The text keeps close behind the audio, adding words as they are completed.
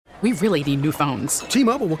We really need new phones.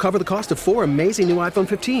 T-Mobile will cover the cost of 4 amazing new iPhone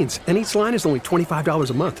 15s, and each line is only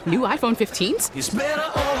 $25 a month. New iPhone 15s? It's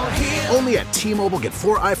better over here. Only at T-Mobile, get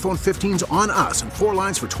 4 iPhone 15s on us and 4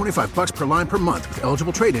 lines for $25 per line per month with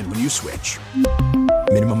eligible trade-in when you switch.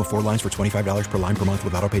 Minimum of 4 lines for $25 per line per month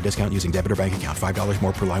with autopay discount using debit or bank account. $5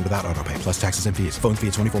 more per line without autopay, plus taxes and fees. Phone fee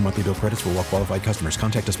at 24 monthly bill credits for well-qualified customers.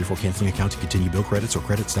 Contact us before canceling account to continue bill credits or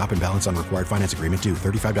credit stop and balance on required finance agreement due.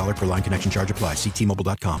 $35 per line connection charge applies. See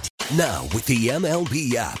T-Mobile.com. Now, with the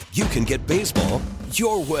MLB app, you can get baseball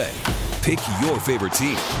your way. Pick your favorite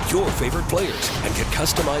team, your favorite players, and get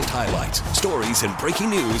customized highlights, stories, and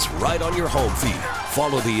breaking news right on your home feed.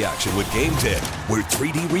 Follow the action with Game Day, where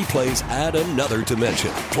 3D replays add another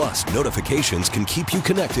dimension. Plus, notifications can keep you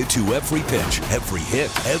connected to every pitch, every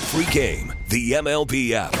hit, every game. The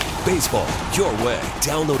MLB app. Baseball your way.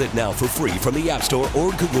 Download it now for free from the App Store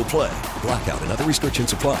or Google Play. Blackout and other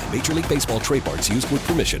restrictions apply. Major League Baseball trademarks used with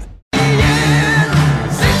permission.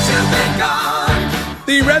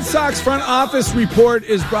 The Red Sox front office report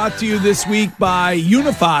is brought to you this week by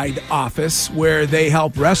Unified Office, where they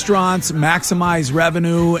help restaurants maximize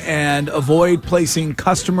revenue and avoid placing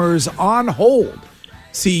customers on hold.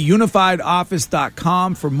 See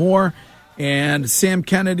unifiedoffice.com for more. And Sam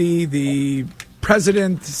Kennedy, the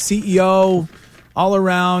president, CEO,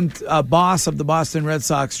 all-around boss of the Boston Red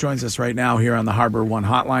Sox, joins us right now here on the Harbor One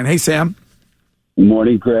Hotline. Hey, Sam.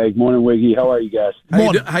 Morning, Greg. Morning, Wiggy. How are you guys?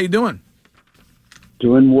 How you doing?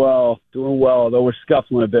 Doing well, although we're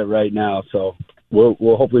scuffling a bit right now, so we'll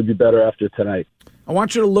hopefully be better after tonight. I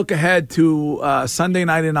want you to look ahead to Sunday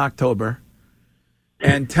night in October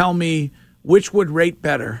and tell me which would rate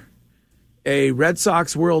better, a Red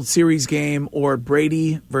Sox World Series game or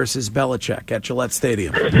Brady versus Belichick at Gillette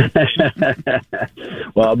Stadium.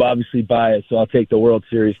 Well, I'm obviously biased, so I'll take the World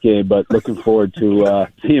Series game, but looking forward to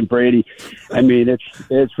seeing Brady. I mean,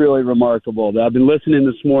 it's really remarkable. I've been listening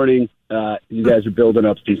this morning. You guys are building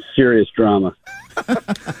up some serious drama.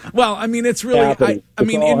 Well, I mean, it's really. Happening.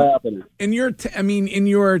 In your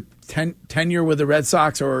tenure with the Red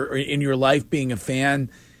Sox, or in your life being a fan,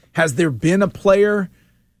 has there been a player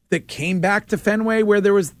that came back to Fenway where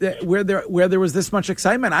there was this much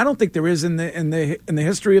excitement? I don't think there is in the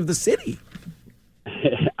history of the city.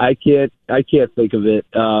 I can't think of it.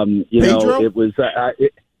 Pedro? It was.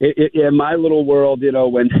 In my little world,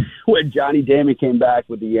 when Johnny Damon came back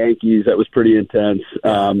with the Yankees, that was pretty intense.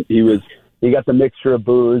 He got the mixture of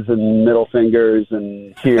booze and middle fingers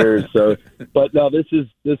and cheers. So, but no, this is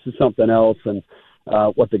something else, and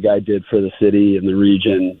what the guy did for the city and the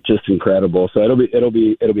region, just incredible. So it'll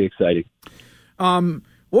be exciting.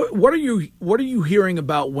 What are you hearing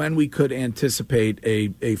about when we could anticipate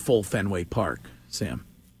a full Fenway Park, Sam?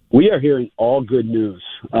 We are hearing all good news.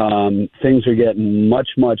 Things are getting much,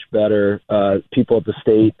 much better. People at the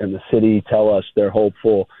state and the city tell us they're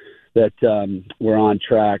hopeful that we're on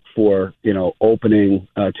track for, opening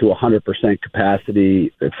to 100%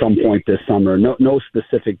 capacity at some point this summer. No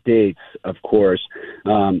specific dates, of course.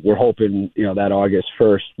 We're hoping, that August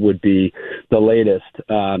 1st would be the latest.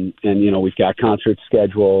 And we've got concerts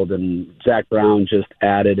scheduled, and Zach Brown just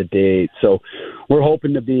added a date. So we're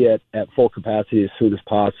hoping to be at full capacity as soon as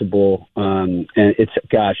possible. And it's,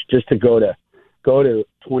 just to go to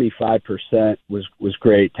 25% was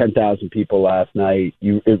great. 10,000 people last night.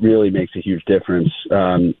 It really makes a huge difference.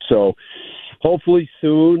 So hopefully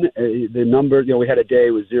soon, the number, we had a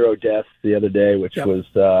day with 0 deaths the other day, which was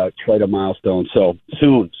quite a milestone. So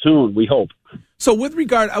soon, we hope. So with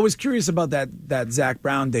regard, I was curious about that Zach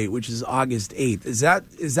Brown date, which is August 8th. Is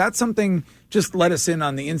that something, just let us in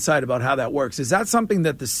on the inside about how that works. Is that something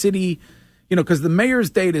that the city, because the mayor's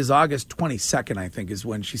date is August 22nd, I think, is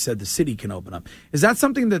when she said the city can open up. Is that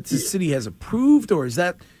something that the city has approved, or is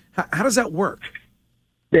that, how does that work?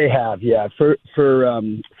 They have, yeah. For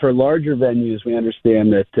larger venues, we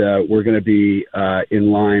understand that we're going to be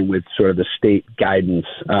in line with sort of the state guidance.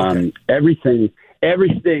 Okay.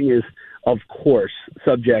 Everything is, of course,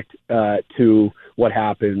 subject to what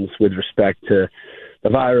happens with respect to the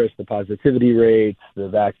virus, the positivity rates, the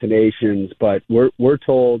vaccinations. But we're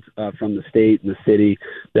told from the state and the city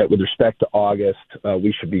that with respect to August,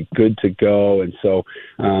 we should be good to go. And so,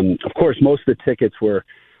 of course, most of the tickets were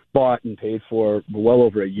bought and paid for well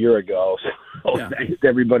over a year ago. So thanks to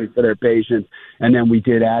everybody for their patience. And then we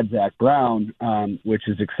did add Zach Brown, which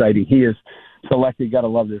is exciting. He is selected. Got to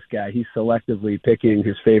love this guy. He's selectively picking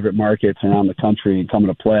his favorite markets around the country and coming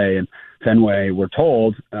to play. And Fenway, we're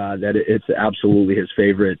told that it's absolutely his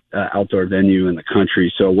favorite outdoor venue in the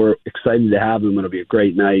country. So we're excited to have him. It'll be a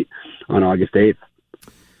great night on August 8th.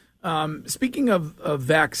 Speaking of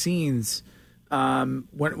vaccines,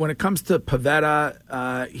 when it comes to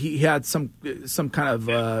Pivetta, he had some kind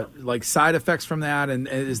of like side effects from that, and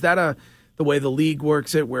is that the way the league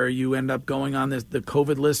works it, where you end up going on the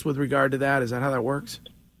COVID list with regard to that? Is that how that works?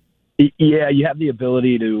 Yeah, you have the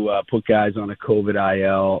ability to put guys on a COVID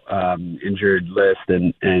IL injured list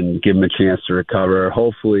and give him a chance to recover.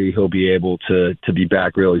 Hopefully he'll be able to be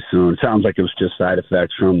back really soon. It sounds like it was just side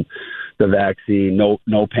effects from the vaccine.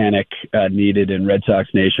 No panic needed in Red Sox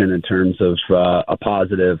Nation in terms of a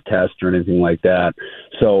positive test or anything like that.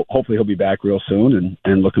 So hopefully he'll be back real soon,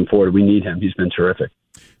 and looking forward. We need him. He's been terrific.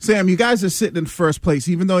 Sam, you guys are sitting in first place,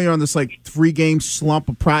 even though you're on this 3-game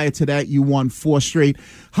slump. Prior to that, you won 4 straight.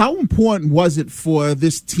 How important was it for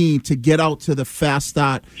this team to get out to the fast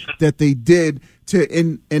start that they did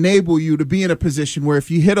to enable you to be in a position where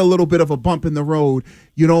if you hit a little bit of a bump in the road,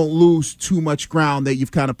 you don't lose too much ground, that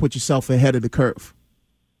you've kind of put yourself ahead of the curve?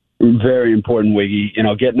 Very important, Wiggy.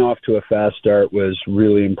 Getting off to a fast start was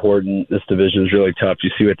really important. This division is really tough.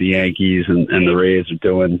 You see what the Yankees and the Rays are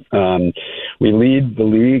doing. We lead the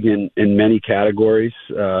league in many categories,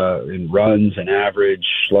 in runs and average,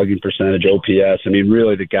 slugging percentage, OPS. I mean,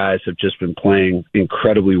 really, the guys have just been playing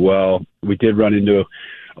incredibly well. We did run into a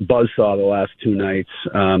buzzsaw the last 2 nights,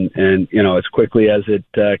 and as quickly as it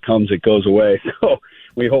comes, it goes away. So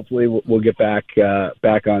we hopefully will get back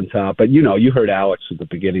on top. But you heard Alex at the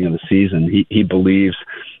beginning of the season. He believes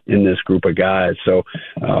in this group of guys. So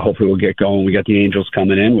hopefully we'll get going. We got the Angels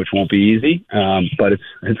coming in, which won't be easy, but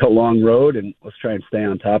it's a long road, and let's try and stay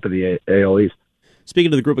on top of the AL East.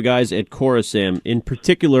 Speaking of the group of guys at Cora, Sam, in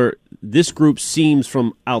particular, this group seems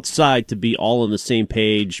from outside to be all on the same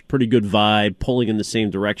page, pretty good vibe, pulling in the same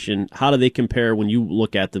direction. How do they compare when you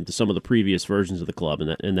look at them to some of the previous versions of the club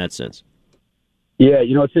in that sense? Yeah,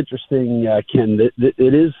 it's interesting, Ken.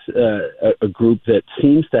 It is a group that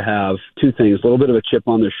seems to have 2 things: a little bit of a chip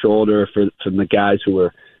on their shoulder from the guys who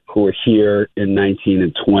were here in 19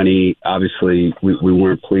 and 20. Obviously, we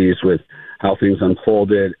weren't pleased with how things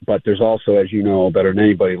unfolded, but there's also, as you know better than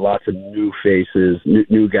anybody, lots of new faces,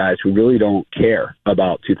 new guys who really don't care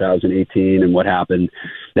about 2018 and what happened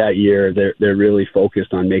that year. They're really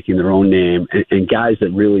focused on making their own name, and guys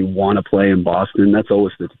that really want to play in Boston. That's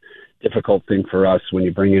always the difficult thing for us when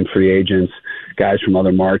you bring in free agents, guys from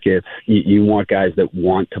other markets. You want guys that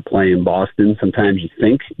want to play in Boston. Sometimes you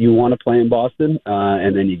think you want to play in Boston,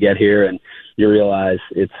 and then you get here and you realize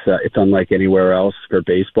it's unlike anywhere else for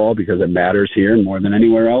baseball, because it matters here more than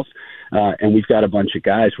anywhere else. And we've got a bunch of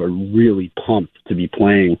guys who are really pumped to be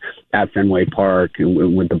playing at Fenway Park and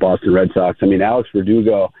with the Boston Red Sox. I mean, Alex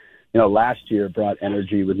Verdugo, last year brought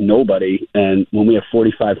energy with nobody, and when we have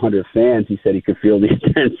 4,500 fans, he said he could feel the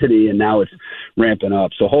intensity, and now it's ramping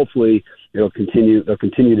up. So hopefully they'll continue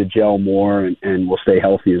to gel more, and we'll stay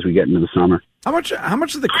healthy as we get into the summer. How much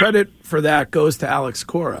of the credit for that goes to Alex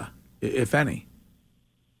Cora, if any?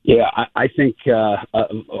 Yeah, I think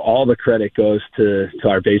all the credit goes to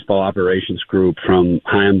our baseball operations group, from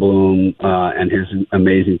Chaim Bloom and his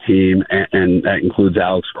amazing team, and that includes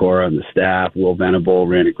Alex Cora and the staff. Will Venable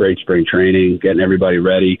ran a great spring training, getting everybody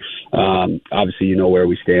ready. Obviously, you know where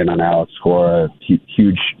we stand on Alex Cora.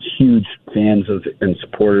 Huge fans of and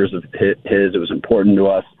supporters of his. It was important to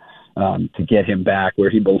us to get him back where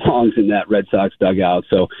he belongs in that Red Sox dugout.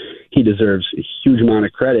 So he deserves a huge amount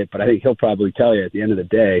of credit, but I think he'll probably tell you at the end of the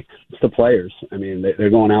day, it's the players. I mean, they're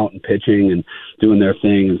going out and pitching and doing their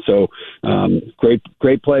thing. And so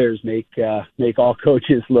great players make all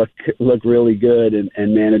coaches look really good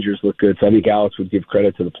and managers look good. So I think Alex would give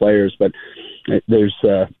credit to the players, but there's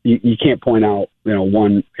you can't point out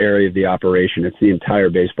one area of the operation. It's the entire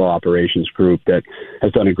baseball operations group that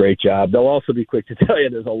has done a great job. They'll also be quick to tell you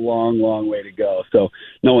there's a long way to go. So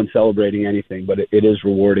no one's celebrating anything, but it is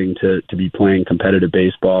rewarding to be playing competitive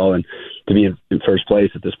baseball and to be in first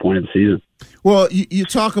place at this point of the season. Well, you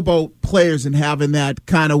talk about players and having that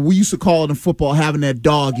kind of, we used to call it in football, having that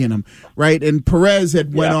dog in them, right? And Perez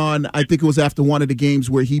went on, I think it was after one of the games,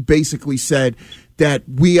 where he basically said that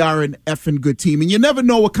we are an effing good team. And you never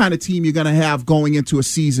know what kind of team you're going to have going into a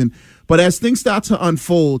season. But as things start to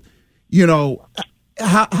unfold,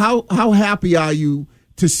 how happy are you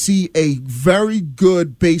to see a very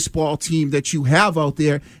good baseball team that you have out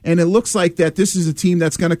there? And it looks like that this is a team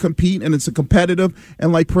that's going to compete, and it's a competitive,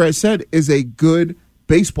 and like Perez said, is a good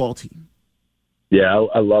baseball team. Yeah,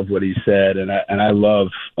 I love what he said, and I love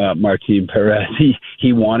Martin Perez.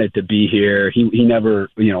 He wanted to be here. He never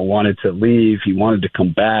wanted to leave. He wanted to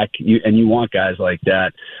come back. And you want guys like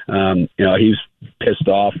that. He was pissed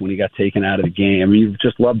off when he got taken out of the game. I mean, you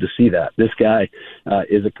just love to see that. This guy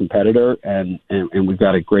is a competitor, and we've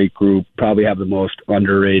got a great group. Probably have the most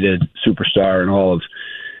underrated superstar in all of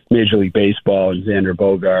Major League Baseball and Xander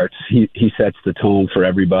Bogaerts. He sets the tone for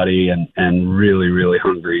everybody, and really, really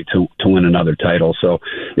hungry to win another title. So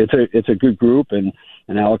it's a good group, and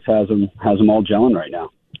Alex has them all gelling right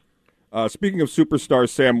now. Speaking of superstars,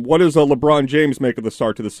 Sam, what does LeBron James make of the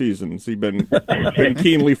start to the season? Has he been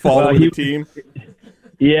keenly following the team?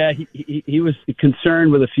 Yeah, he was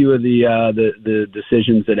concerned with a few of the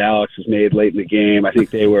decisions that Alex has made late in the game. I think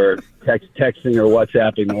they were texting or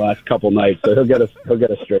WhatsApping the last couple nights, so he'll get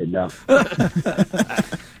us straightened out.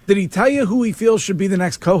 Did he tell you who he feels should be the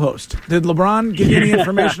next co-host? Did LeBron give you any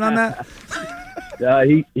information on that?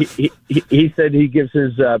 He said he gives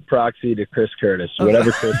his proxy to Chris Curtis,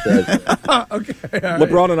 whatever Chris says. Okay, right.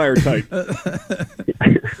 LeBron and I are tight.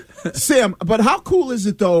 Sam, but how cool is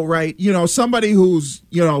it though, right? You know, somebody who's,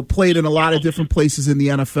 you know, played in a lot of different places in the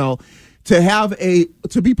NFL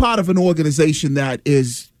to be part of an organization that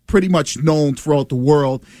is pretty much known throughout the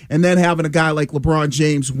world, and then having a guy like LeBron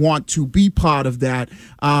James want to be part of that.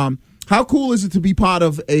 How cool is it to be part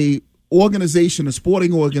of a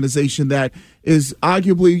sporting organization that is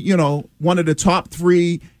arguably, you know, one of the top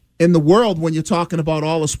 3 in the world when you're talking about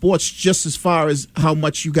all the sports, just as far as how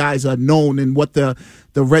much you guys are known and what the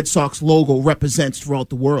Red Sox logo represents throughout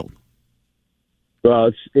the world?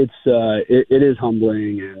 Well, it is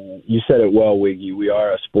humbling, and you said it well, Wiggy. We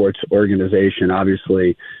are a sports organization.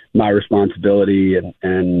 Obviously, my responsibility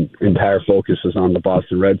and entire focus is on the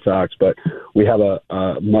Boston Red Sox, but we have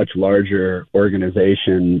a much larger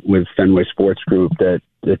organization with Fenway Sports Group that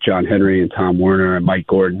John Henry and Tom Werner and Mike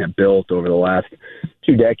Gordon have built over the last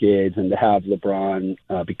 2 decades, and to have LeBron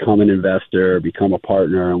become an investor, become a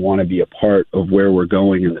partner, and want to be a part of where we're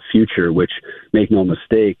going in the future, which, make no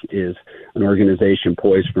mistake, is an organization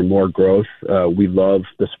poised for more growth. We love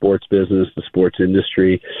the sports business, the sports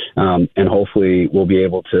industry, and hopefully we'll be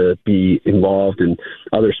able to be involved in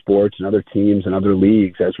other sports and other teams and other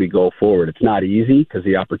leagues as we go forward. It's not easy because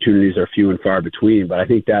the opportunities are few and far between, but I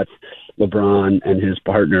think that's LeBron and his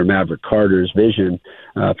partner Maverick Carter's vision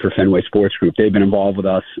for Fenway Sports Group. They've been involved with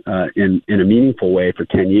us in a meaningful way for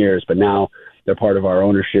 10 years, but now they're part of our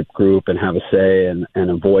ownership group and have a say and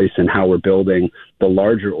a voice in how we're building the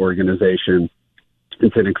larger organization.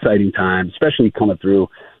 It's an exciting time, especially coming through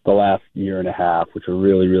the last year and a half, which were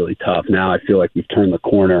really, really tough. Now I feel like we've turned the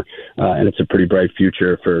corner, and it's a pretty bright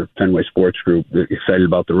future for Fenway Sports Group. We're excited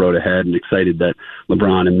about the road ahead and excited that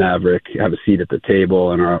LeBron and Maverick have a seat at the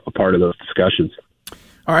table and are a part of those discussions.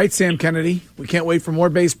 All right, Sam Kennedy, we can't wait for more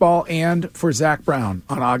baseball and for Zach Brown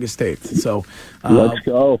on August 8th. So let's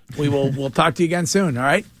go. We'll talk to you again soon, all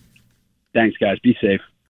right? Thanks, guys. Be safe.